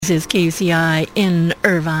is KUCI in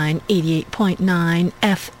Irvine, 88.9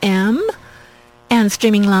 FM, and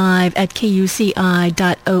streaming live at kuci.org.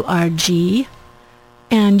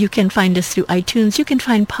 And you can find us through iTunes. You can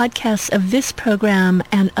find podcasts of this program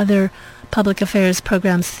and other public affairs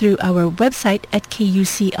programs through our website at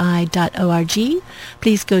kuci.org.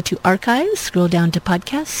 Please go to Archives, scroll down to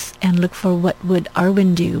Podcasts, and look for What Would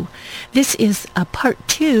Arwen Do? This is a part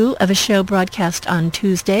 2 of a show broadcast on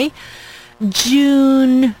Tuesday,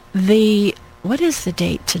 June the... What is the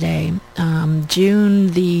date today?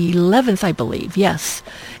 June the 11th, I believe. Yes.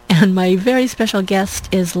 And my very special guest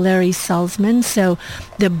is Larry Salzman. So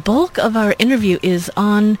the bulk of our interview is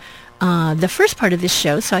on the first part of this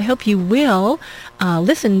show. So I hope you will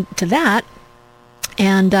listen to that.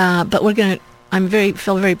 And but we're going to.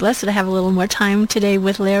 Feel very blessed that I have a little more time today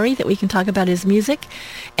with Larry, that we can talk about his music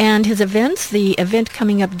and his events. The event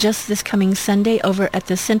coming up just this coming Sunday over at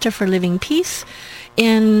the Center for Living Peace,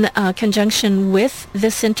 in conjunction with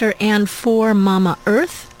the Center and For Mama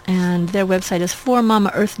Earth, and their website is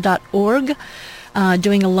formamaearth.org,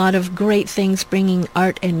 doing a lot of great things, bringing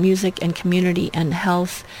art and music and community and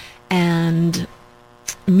health and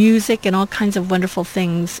music and all kinds of wonderful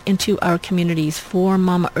things into our communities,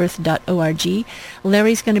 formamaearth.org.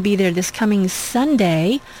 Larry's going to be there this coming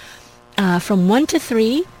Sunday from 1 to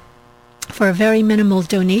 3 for a very minimal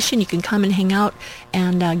donation. You can come and hang out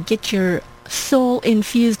and get your soul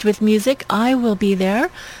infused with music. I will be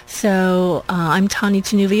there. So I'm Tani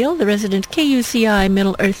Tenuvial, the resident KUCI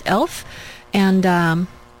Middle Earth elf. And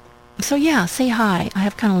so yeah, say hi. I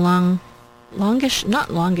have kind of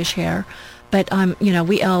not longish hair, but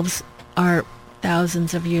we elves are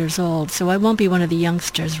thousands of years old, so I won't be one of the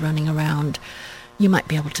youngsters running around. You might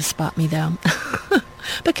be able to spot me though.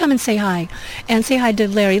 But come and say hi. And say hi to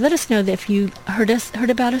Larry. Let us know that if you heard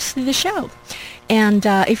about us through the show. And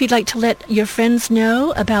if you'd like to let your friends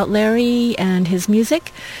know about Larry and his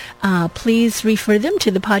music, please refer them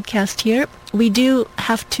to the podcast here. I do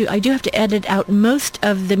have to edit out most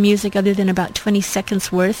of the music, other than about 20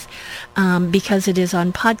 seconds worth, because it is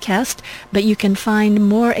on podcast. But you can find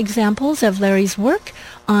more examples of Larry's work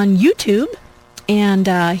on YouTube, and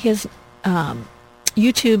his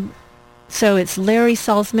YouTube. So it's Larry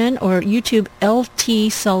Salzman, or YouTube LT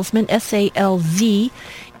Salzman, SALZMAN.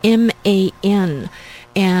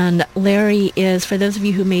 And Larry is, for those of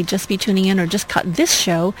you who may just be tuning in or just caught this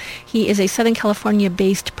show, he is a Southern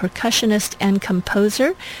California-based percussionist and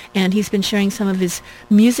composer, and he's been sharing some of his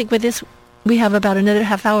music with us. We have about another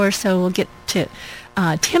half hour, so we'll get to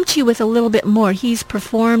tempt you with a little bit more. He's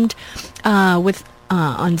performed with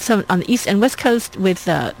on the East and West Coast with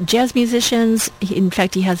jazz musicians. In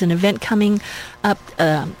fact, he has an event coming up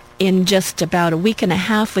in just about a week and a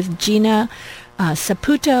half with Gina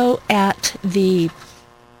Saputo at the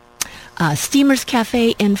Steamers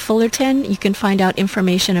Cafe in Fullerton. You can find out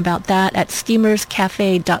information about that at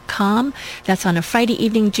steamerscafe.com. That's on a Friday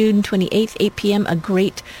evening, June 28th, 8 p.m., a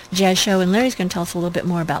great jazz show. And Larry's going to tell us a little bit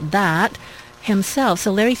more about that himself.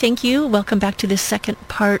 So, Larry, thank you. Welcome back to the second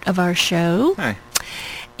part of our show. Hi.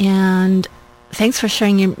 And thanks for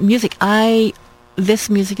sharing your music. This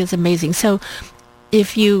music is amazing. So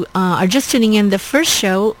if you are just tuning in, the first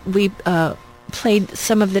show, we played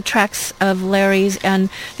some of the tracks of Larry's, and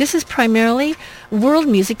this is primarily world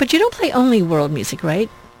music, but you don't play only world music, right?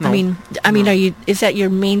 No. I mean, is that your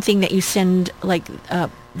main thing, that you send like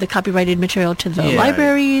the copyrighted material to the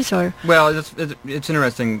libraries, or? Well, it's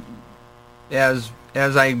interesting. As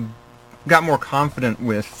I got more confident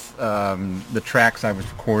with the tracks I was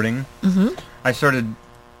recording, I started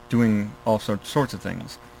doing all sorts of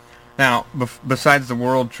things. Now, besides the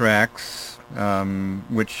world tracks,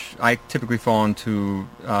 which I typically fall into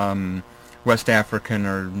West African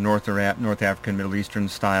or North African, Middle Eastern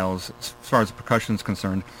styles as far as the percussion is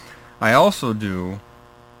concerned, I also do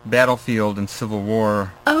battlefield and Civil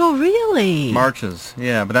War. Oh, really? Marches,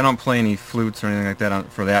 yeah, but I don't play any flutes or anything like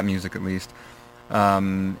that for that music, at least.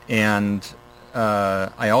 And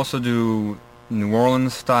I also do New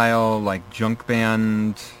Orleans style, like junk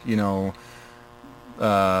band,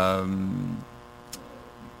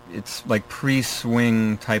 it's like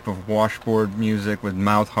pre-swing type of washboard music with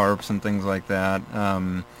mouth harps and things like that.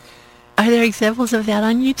 Are there examples of that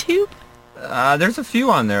on YouTube? There's a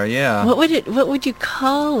few on there, yeah. What would you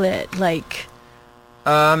call it? Like,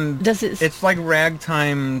 it's like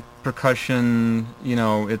ragtime percussion.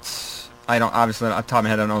 I don't, obviously off the top of my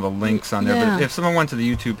head, I don't know the links on there. Yeah. But if someone went to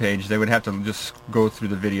the YouTube page, they would have to just go through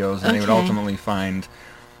the videos, and they would ultimately find,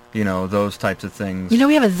 those types of things.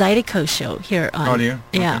 We have a Zydeco show here on. Oh, do you?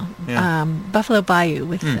 Yeah. Okay. Yeah. Buffalo Bayou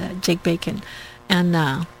with Jake Bacon, and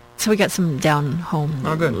So we got some down home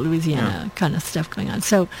Louisiana kind of stuff going on.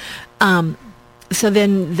 So, so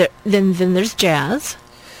then there's jazz.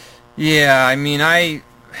 Yeah, I mean, I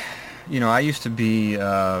used to be,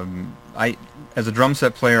 as a drum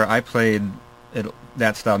set player, I played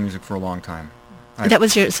that style of music for a long time. That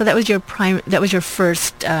was your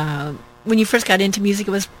first, when you first got into music,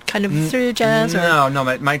 it was kind of through jazz? No,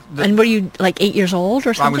 and were you like 8 years old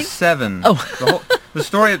or something? I was 7. Oh. The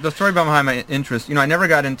story behind my interest, I never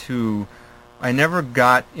got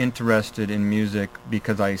interested in music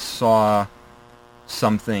because I saw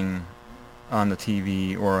something on the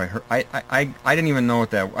TV or I heard. I didn't even know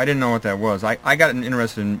what that was. I got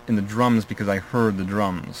interested in the drums because I heard the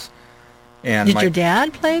drums. And did your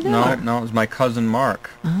dad play them? No, it was my cousin Mark.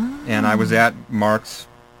 Oh. And I was at Mark's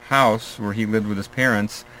house where he lived with his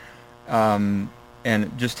parents, and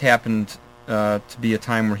it just happened to be a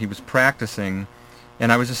time where he was practicing, and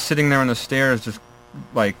I was just sitting there on the stairs, just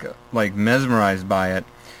like mesmerized by it,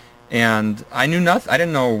 and I knew nothing. I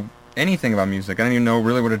didn't know anything about music. I didn't even know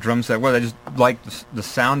really what a drum set was. I just liked the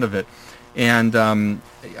sound of it, and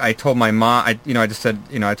I told my mom. I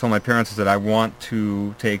told my parents that I want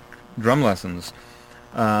to take drum lessons,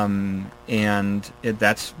 and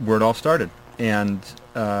that's where it all started. And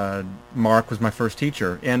Mark was my first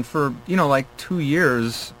teacher, and for 2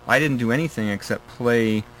 years I didn't do anything except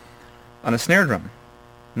play on a snare drum.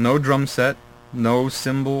 No drum set, no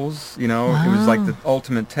cymbals. Wow. It was like the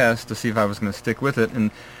ultimate test to see if I was going to stick with it. And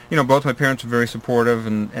both my parents were very supportive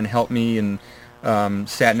and helped me and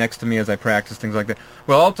sat next to me as I practiced, things like that.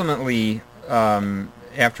 Well, ultimately,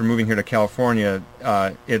 after moving here to California,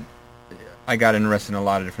 I got interested in a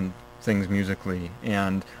lot of different things musically,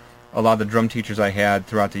 and a lot of the drum teachers I had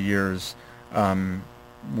throughout the years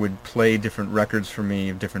would play different records for me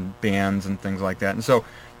of different bands and things like that. And so,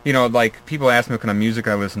 like people ask me what kind of music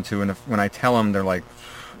I listen to, and when I tell them, they're like,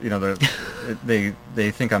 they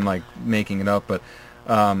think I'm like making it up, but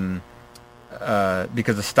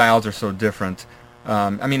because the styles are so different.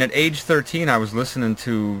 I mean, at age 13, I was listening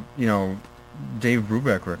to Dave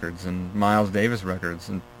Brubeck records and Miles Davis records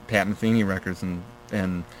and Pat Metheny records and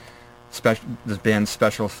this band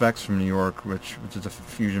Special Effects from New York, which is a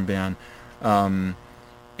fusion band, and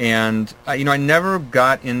I never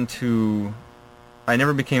became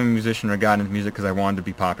a musician or got into music because I wanted to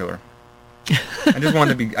be popular. I just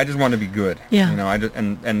wanted to be good. Yeah.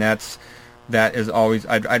 That is always.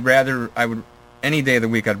 I would any day of the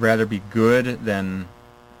week I'd rather be good than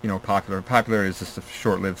popular. Popular is just a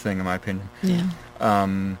short-lived thing in my opinion. Yeah.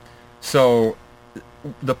 So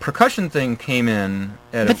the percussion thing came in.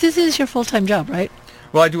 But this is your full-time job, right?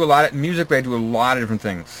 Well, I do a lot of musically. I do a lot of different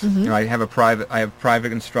things. Mm-hmm. I have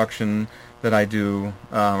private instruction that I do.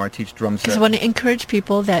 I teach drum set. Because I want to encourage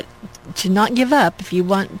people to not give up. If you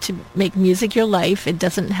want to make music your life, it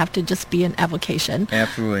doesn't have to just be an avocation.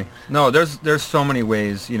 Absolutely. No, there's so many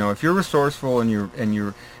ways. If you're resourceful and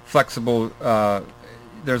you're flexible,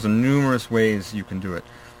 there's numerous ways you can do it.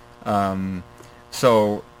 And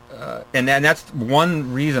that's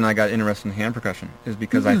one reason I got interested in hand percussion, is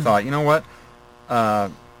because I thought, what,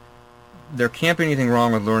 there can't be anything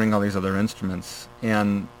wrong with learning all these other instruments.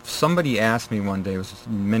 And somebody asked me one day, it was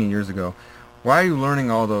many years ago, why are you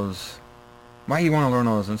learning all those? Why do you want to learn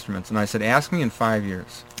all those instruments? And I said, ask me in 5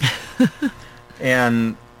 years.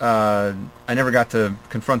 And I never got to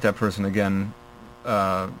confront that person again.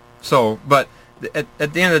 But at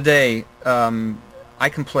the end of the day, I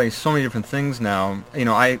can play so many different things now.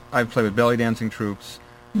 I play with belly dancing troops.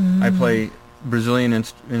 I play Brazilian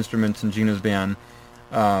instruments in Gina's band.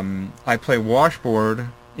 I play washboard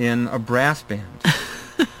in a brass band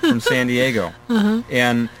from San Diego.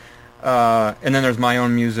 And then there's my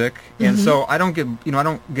own music. And so I don't get,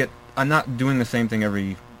 I'm not doing the same thing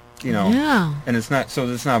every, Yeah. and it's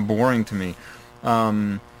not boring to me.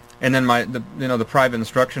 And then the private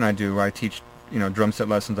instruction I do, I teach drum set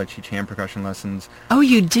lessons. I teach hand percussion lessons. Oh,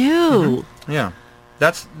 you do? Yeah,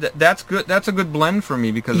 that's good. That's a good blend for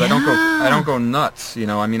me because I don't go nuts.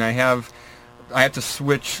 I mean, I have to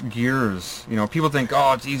switch gears. People think,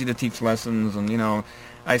 oh, it's easy to teach lessons, and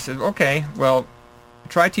I said, okay, well,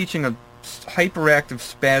 try teaching a hyperactive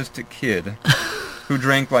spastic kid who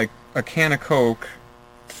drank like a can of Coke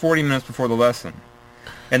 40 minutes before the lesson,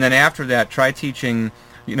 and then after that, try teaching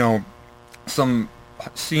some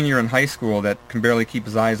senior in high school that can barely keep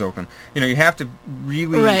his eyes open. You have to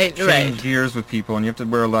really change gears with people, and you have to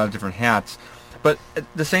wear a lot of different hats. But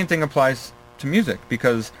the same thing applies to music,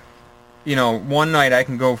 because one night I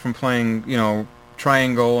can go from playing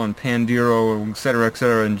triangle and pandero, et cetera,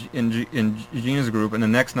 in Gina's group, and the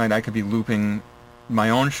next night I could be looping my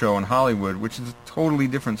own show in Hollywood, which is totally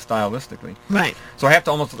different stylistically. Right. So I have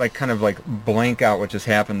to almost like kind of like blank out what just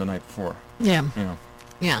happened the night before. Yeah. You know.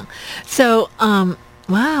 Yeah. So, wow,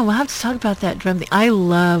 we'll have to talk about that drum thing. I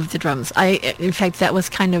love the drums. In fact, that was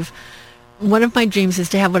kind of one of my dreams, is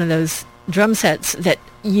to have one of those drum sets that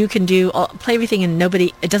you can play everything and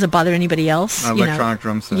it doesn't bother anybody else. Electronic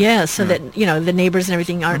drum set. Yeah, so that, the neighbors and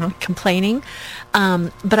everything aren't complaining.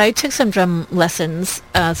 But I took some drum lessons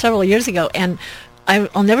several years ago, and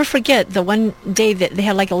I'll never forget the one day that they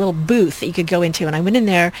had like a little booth that you could go into, and I went in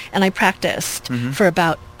there and I practiced for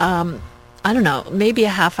about, I don't know, maybe a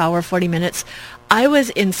half hour, 40 minutes. I was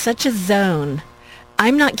in such a zone.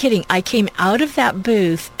 I'm not kidding. I came out of that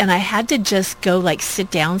booth and I had to just go like sit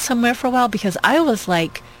down somewhere for a while, because I was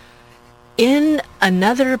like in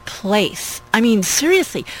another place. I mean,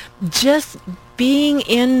 seriously, just being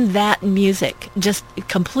in that music, just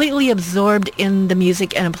completely absorbed in the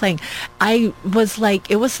music and playing. It was like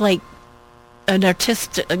an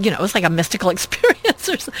artistic, it was like a mystical experience.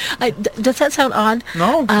 Does that sound odd?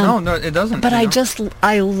 No, no, it doesn't. But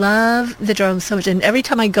I love the drums so much, and every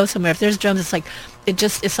time I go somewhere, if there's drums, it's like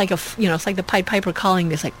it's like it's like the Pied Piper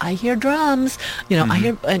calling. It's like I hear drums, I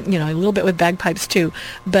hear a little bit with bagpipes too,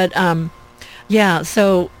 but yeah.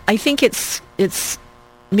 So I think it's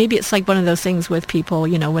maybe it's like one of those things with people,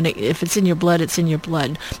 if it's in your blood, it's in your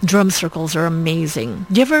blood. Drum circles are amazing.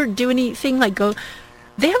 Do you ever do anything like go?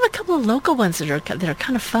 They have a couple of local ones that are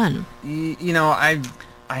kind of fun. I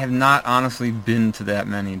have not honestly been to that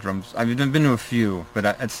many drums. I've been to a few, but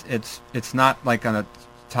it's not like on the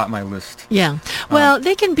top of my list. Yeah. Well,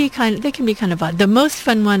 they can be kind of odd. The most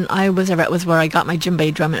fun one I was ever at was where I got my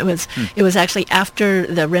djembe drum. It was actually after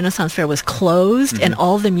the Renaissance Fair was closed, and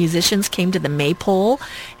all the musicians came to the Maypole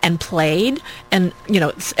and played, and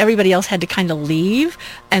everybody else had to kind of leave,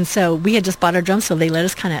 and so we had just bought our drums, so they let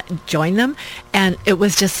us kind of join them, and it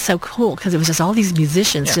was just so cool because it was just all these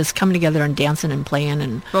musicians just coming together and dancing and playing.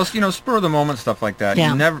 And well, spur of the moment stuff like that.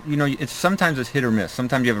 Yeah. You never, sometimes it's hit or miss.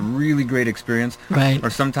 Sometimes you have a really great experience, right? Or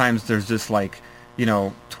sometimes there's just like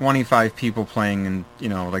 25 people playing in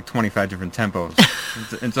like 25 different tempos,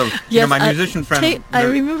 and so yes, my musician friend. I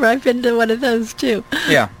remember I've been to one of those too.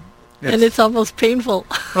 Yeah. And it's almost painful.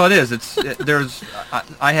 Well, it is.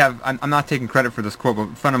 I'm not taking credit for this quote, but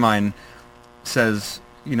a friend of mine says,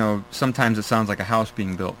 sometimes it sounds like a house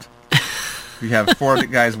being built. You have four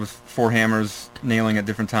guys with four hammers nailing at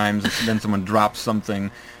different times, and then someone drops something,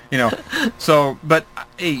 So, but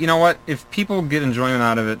hey, you know what? If people get enjoyment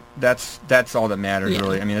out of it, that's all that matters,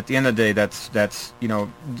 really. I mean, at the end of the day, that's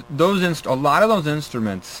a lot of those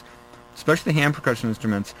instruments, especially the hand percussion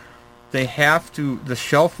instruments, the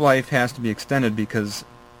shelf life has to be extended, because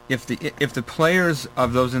if the players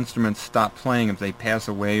of those instruments stop playing, if they pass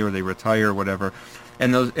away or they retire or whatever,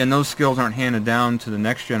 and those skills aren't handed down to the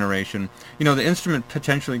next generation, the instrument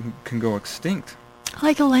potentially can go extinct.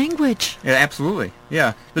 Like a language. Yeah, absolutely.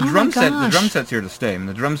 Yeah, the drum set's here to stay. I mean,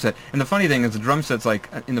 the drum set, and the funny thing is, the drum set's like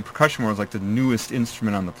in the percussion world is like the newest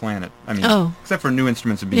instrument on the planet. I mean, except for new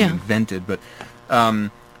instruments are being invented, but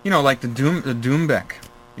like the doumbek.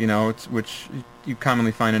 Which you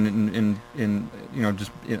commonly find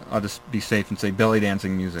I'll just be safe and say belly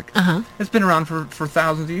dancing music. It's been around for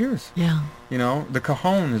thousands of years. Yeah. The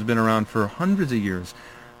cajon has been around for hundreds of years,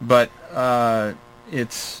 but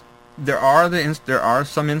there are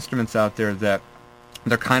some instruments out there that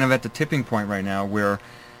they're kind of at the tipping point right now, where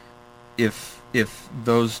if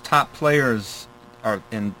those top players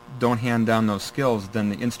don't hand down those skills, then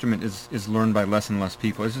the instrument is learned by less and less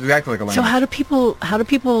people. It's exactly like a language. So how do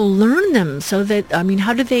people learn them? So that,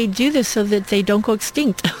 how do they do this so that they don't go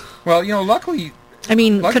extinct? Well, luckily. I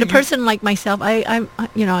mean, could a person like myself? I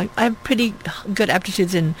have pretty good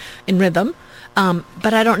aptitudes in rhythm,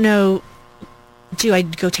 but I don't know. Do I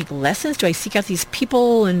go take lessons? Do I seek out these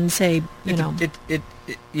people and say,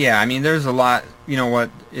 Yeah, I mean, there's a lot. You know what?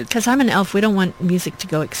 Because I'm an elf. We don't want music to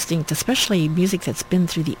go extinct, especially music that's been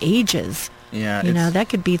through the ages. Yeah, that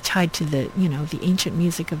could be tied to the the ancient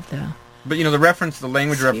music of the. But the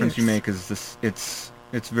language reference you make is this. It's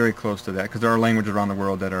very close to that, because there are languages around the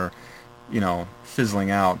world that are,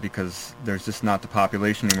 fizzling out because there's just not the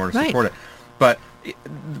population anymore to support it. But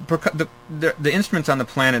the instruments on the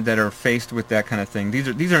planet that are faced with that kind of thing,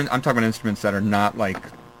 these are I'm talking about instruments that are not like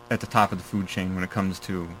at the top of the food chain when it comes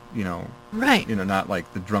to right, not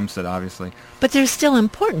like the drum set, obviously, but they're still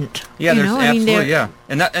important. Yeah, absolutely,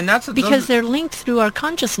 and that's because they're linked through our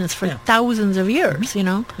consciousness for thousands of years.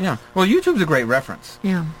 Yeah, well, YouTube's a great reference.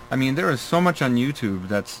 Yeah, I mean, there is so much on YouTube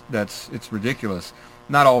that's it's ridiculous.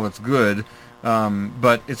 Not all of it's good,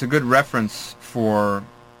 but it's a good reference for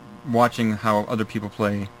watching how other people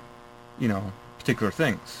play, particular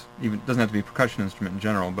things. Even it doesn't have to be a percussion instrument in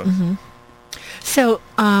general, but So,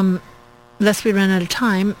 lest we run out of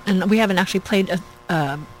time, and we haven't actually played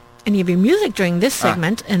any of your music during this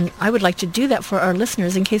segment, and I would like to do that for our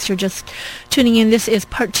listeners in case you're just tuning in. This is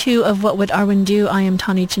part 2 of What Would Arwen Do? I am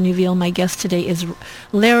Tani Chanuvial. My guest today is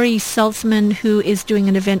Larry Saltzman, who is doing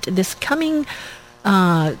an event this coming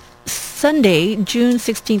Sunday, June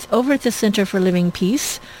 16th, over at the Center for Living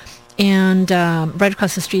Peace, and right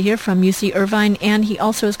across the street here from UC Irvine. And he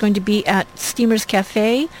also is going to be at Steamers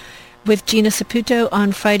Cafe with Gina Saputo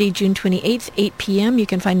on Friday, June 28th, 8 p.m. You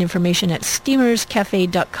can find information at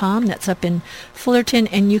steamerscafe.com. That's up in Fullerton.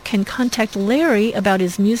 And you can contact Larry about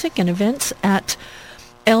his music and events at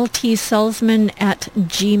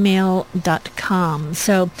ltsalzman@gmail.com.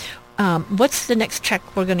 So what's the next track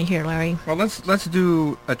we're going to hear, Larry? well, let's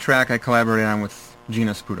do a track I collaborated on with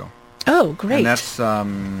Gina Saputo. Oh, great. And that's so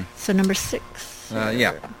number 6.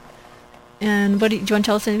 yeah. And do you want to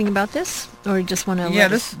tell us anything about this, or just want to? Yeah,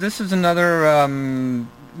 this is another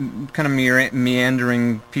kind of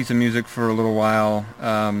meandering piece of music for a little while.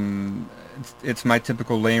 It's my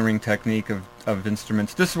typical layering technique of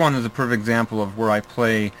instruments. This one is a perfect example of where I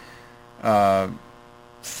play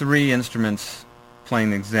 3 instruments playing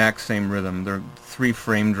the exact same rhythm. They're 3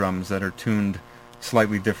 frame drums that are tuned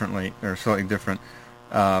slightly differently, or slightly different.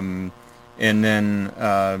 And then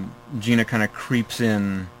Gina kind of creeps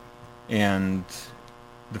in, and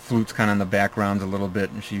the flute's kind of in the background a little bit,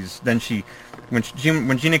 and when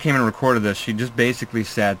Gina came in and recorded this, she just basically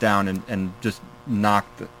sat down and just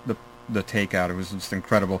knocked the take out. It was just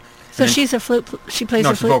incredible. So she's a flute. She plays.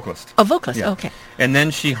 No, a she's a flute? vocalist. Oh, vocalist. Yeah. Okay. And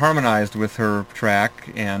then she harmonized with her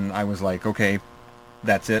track, and I was like, okay,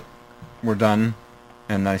 that's it, we're done.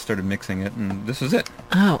 And I started mixing it, and this is it.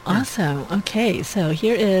 Oh, awesome. Okay, so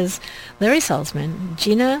here is Larry Saltzman,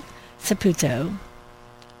 Gina Saputo,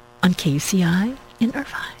 on KUCI in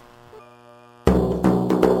Irvine.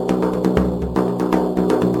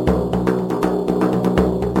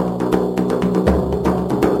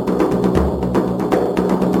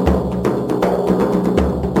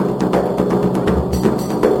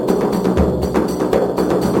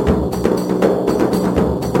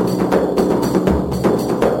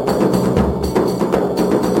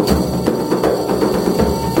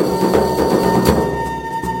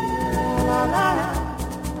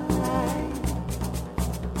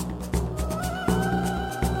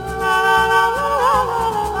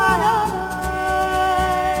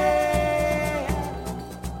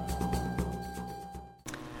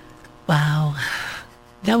 Wow.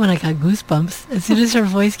 That one I got goosebumps. As soon as her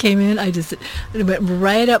voice came in, it went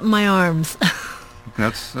right up my arms.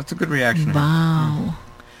 That's a good reaction. Wow.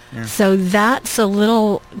 Yeah. So that's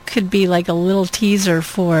could be like a little teaser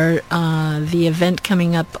for the event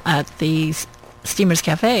coming up at the Steamers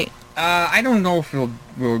Cafe. I don't know if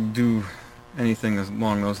we'll do anything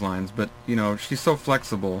along those lines, but she's so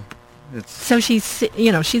flexible. So she's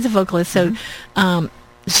a vocalist, so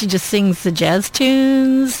she just sings the jazz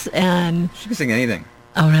tunes, and she can sing anything.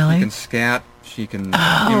 Oh, really? She can scat. She can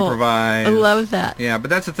improvise. I love that. Yeah,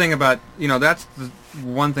 but that's the thing about that's the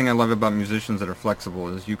one thing I love about musicians that are flexible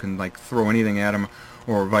is you can like throw anything at them,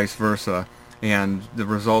 or vice versa, and the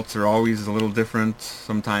results are always a little different.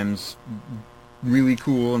 Sometimes really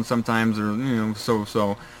cool, and sometimes they're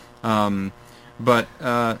so. But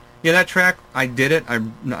that track, I did it.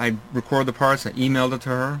 I recorded the parts. I emailed it to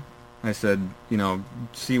her. I said,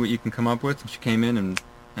 see what you can come up with. And she came in,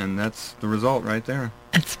 and that's the result right there.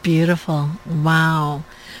 It's beautiful. Wow.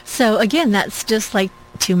 So again, that's just like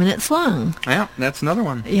 2 minutes long. Yeah, that's another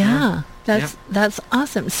one. Yeah. That's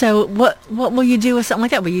awesome. So what will you do with something like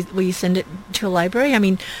that? Will you send it to a library? I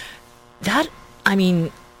mean,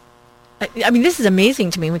 this is amazing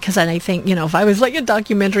to me, because I think, if I was like a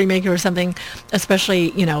documentary maker or something, especially,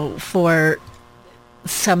 for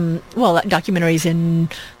some, documentaries in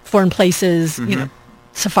foreign places,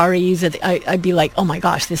 safaris, I'd be like, oh my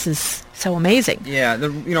gosh, this is so amazing. Yeah,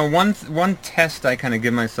 one test I kind of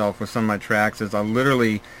give myself with some of my tracks is I'll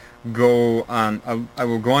literally go on, I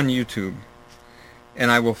will go on YouTube,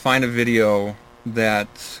 and I will find a video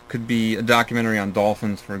that could be a documentary on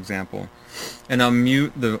dolphins, for example, and I'll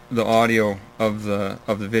mute the audio of the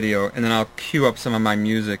video, and then I'll cue up some of my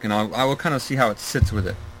music, and I will kind of see how it sits with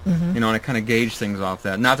it, and I kind of gauge things off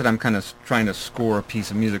that. Not that I'm kind of trying to score a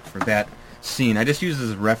piece of music for that scene. I just use it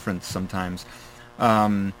as a reference sometimes.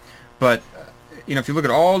 But if you look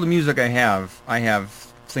at all the music I have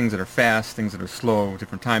things that are fast, things that are slow,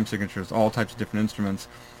 different time signatures, all types of different instruments.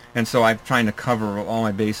 And so I'm trying to cover all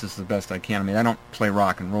my bases the best I can. I mean, I don't play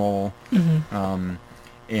rock and roll.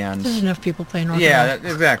 and there's enough people playing organ. yeah,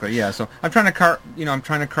 exactly. Yeah, so I'm trying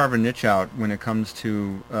to carve a niche out when it comes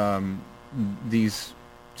to these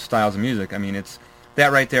styles of music. I mean, it's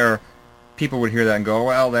that right there. People would hear that and go,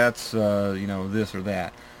 well, that's this or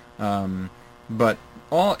that. But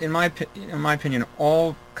all in my opinion,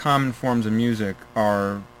 all common forms of music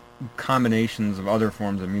are combinations of other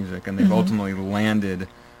forms of music, and they've ultimately landed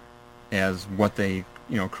as what they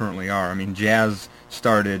currently are. I mean, jazz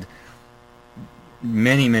started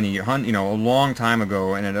many a long time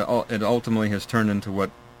ago, and it ultimately has turned into what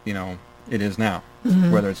it is now,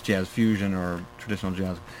 whether it's jazz fusion or traditional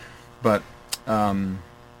jazz. But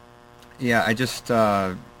yeah, I just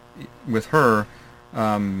with her,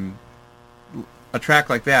 a track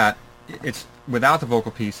like that, it's without the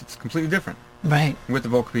vocal piece, it's completely different. Right. With the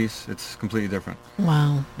vocal piece, it's completely different.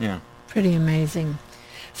 Wow. Yeah. Pretty amazing.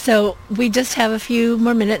 So we just have a few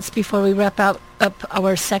more minutes before we wrap up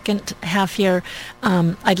our second half here.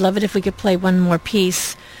 I'd love it if we could play one more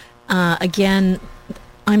piece. Again,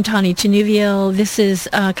 I'm Tawny Chenuviel. This is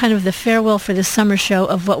kind of the farewell for the summer show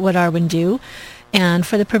of What Would Arwen Do? And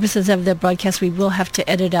for the purposes of the broadcast, we will have to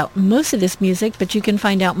edit out most of this music, but you can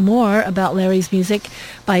find out more about Larry's music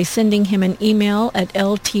by sending him an email at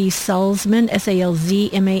ltsalzman,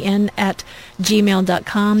 SALZMAN,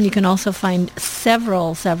 @gmail.com. You can also find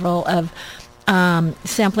several of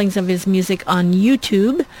samplings of his music on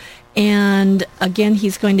YouTube. And again,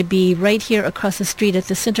 he's going to be right here across the street at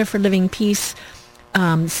the Center for Living Peace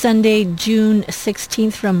Sunday, June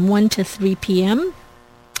 16th from 1 to 3 p.m.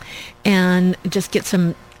 And just get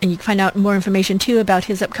some, and you can find out more information too about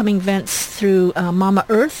his upcoming events through Mama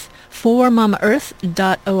Earth,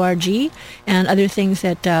 formamaearth.org, and other things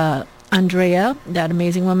that Andrea, that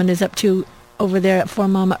amazing woman, is up to over there at For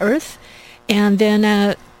Mama Earth. And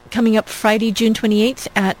then coming up Friday, June 28th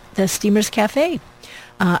at the Steamers Cafe,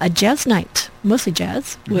 a jazz night, mostly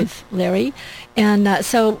jazz, with Larry. And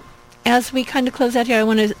so as we kind of close out here, I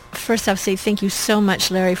want to first off say thank you so much,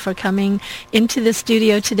 Larry, for coming into the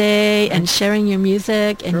studio today and sharing your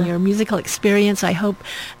music and your musical experience. I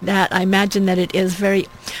imagine that it is very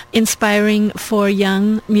inspiring for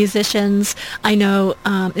young musicians. I know,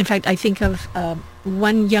 in fact, I think of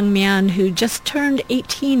one young man who just turned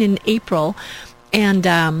 18 in April, and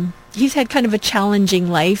he's had kind of a challenging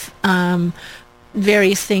life,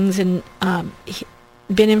 various things, and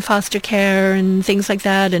been in foster care and things like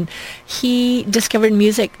that, and he discovered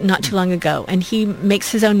music not too long ago, and he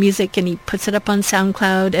makes his own music and he puts it up on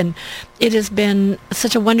SoundCloud, and it has been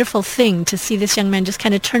such a wonderful thing to see this young man just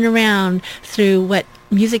kind of turn around through what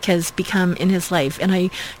music has become in his life. And I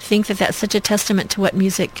think that that's such a testament to what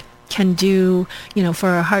music can do, for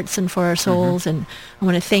our hearts and for our souls. And I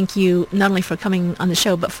want to thank you not only for coming on the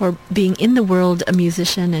show, but for being in the world a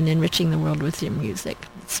musician and enriching the world with your music.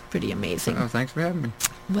 It's pretty amazing. Oh, thanks for having me.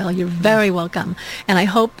 Well, you're very welcome. And I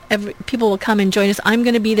hope people will come and join us. I'm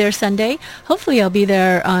going to be there Sunday. Hopefully I'll be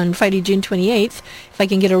there on Friday, June 28th, if I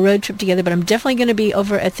can get a road trip together. But I'm definitely going to be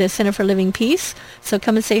over at the Center for Living Peace. So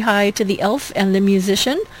come and say hi to the elf and the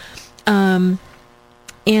musician. And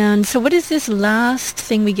so what is this last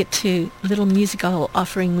thing little musical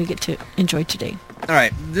offering we get to enjoy today? All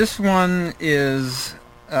right. This one is,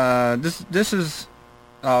 this is,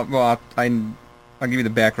 well, I'll give you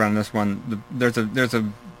the background on this one. There's a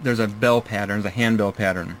bell pattern, there's a handbell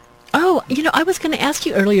pattern. Oh, I was going to ask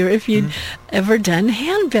you earlier if you'd ever done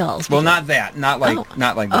handbells. Well, not that, not like this.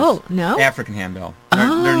 Oh, no? African handbell.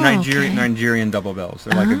 They're Nigerian double bells.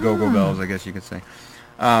 They're like a go-go bells, I guess you could say.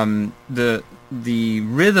 The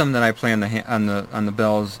rhythm that I play on the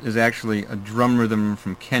bells is actually a drum rhythm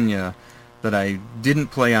from Kenya that I didn't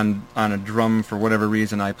play on a drum for whatever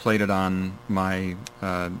reason. I played it on my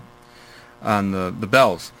on the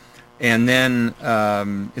bells, and then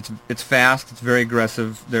it's fast. It's very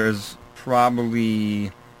aggressive. There's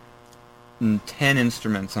probably 10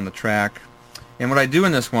 instruments on the track, and what I do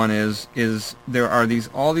in this one is there are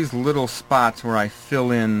all these little spots where I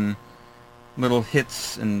fill in little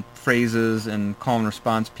hits and phrases and call and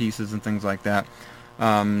response pieces and things like that.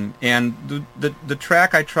 And the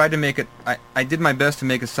track, I tried to make it, I did my best to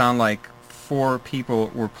make it sound like 4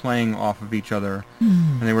 people were playing off of each other,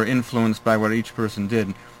 and they were influenced by what each person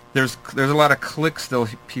did. There's a lot of clicks still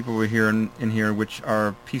people will hear in here, which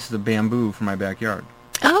are pieces of bamboo from my backyard.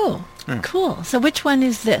 Oh, yeah. Cool. So which one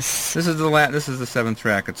is this? This is the 7th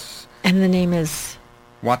track. And the name is?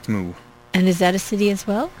 Watmu. And is that a city as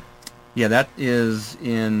well? Yeah, that is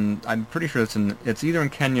I'm pretty sure it's either in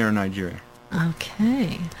Kenya or Nigeria.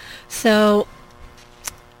 Okay. So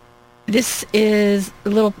This is a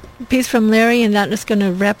little piece from Larry, and that is going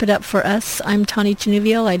to wrap it up for us. I'm Tawny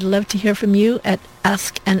Chanuvio. I'd love to hear from you at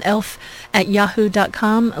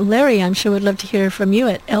askanelf@yahoo.com. Larry, I'm sure would love to hear from you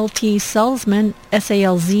at ltsalzman,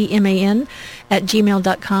 SALZMAN,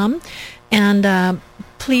 @gmail.com. And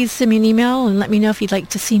please send me an email and let me know if you'd like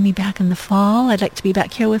to see me back in the fall. I'd like to be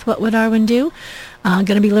back here with What Would Arwen Do? I'm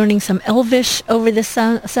going to be learning some Elvish over this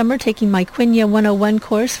summer, taking my Quenya 101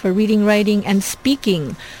 course for reading, writing, and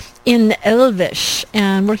speaking in Elvish,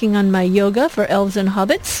 and working on my yoga for elves and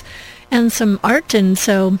hobbits, and some art. And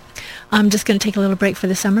so I'm just going to take a little break for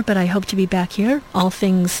the summer, but I hope to be back here.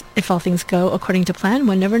 If all things go according to plan,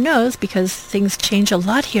 one never knows, because things change a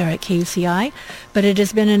lot here at KUCI. But it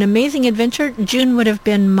has been an amazing adventure. June would have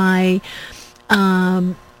been my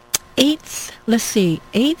eighth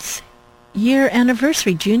year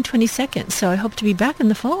anniversary, June 22nd. So I hope to be back in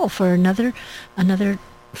the fall for another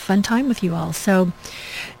fun time with you all. So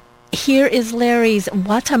here is Larry's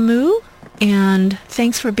Watamu, and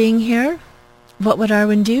thanks for being here. What Would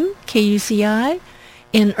Arwen Do? KUCI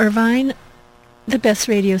in Irvine, the best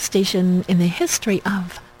radio station in the history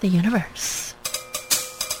of the universe.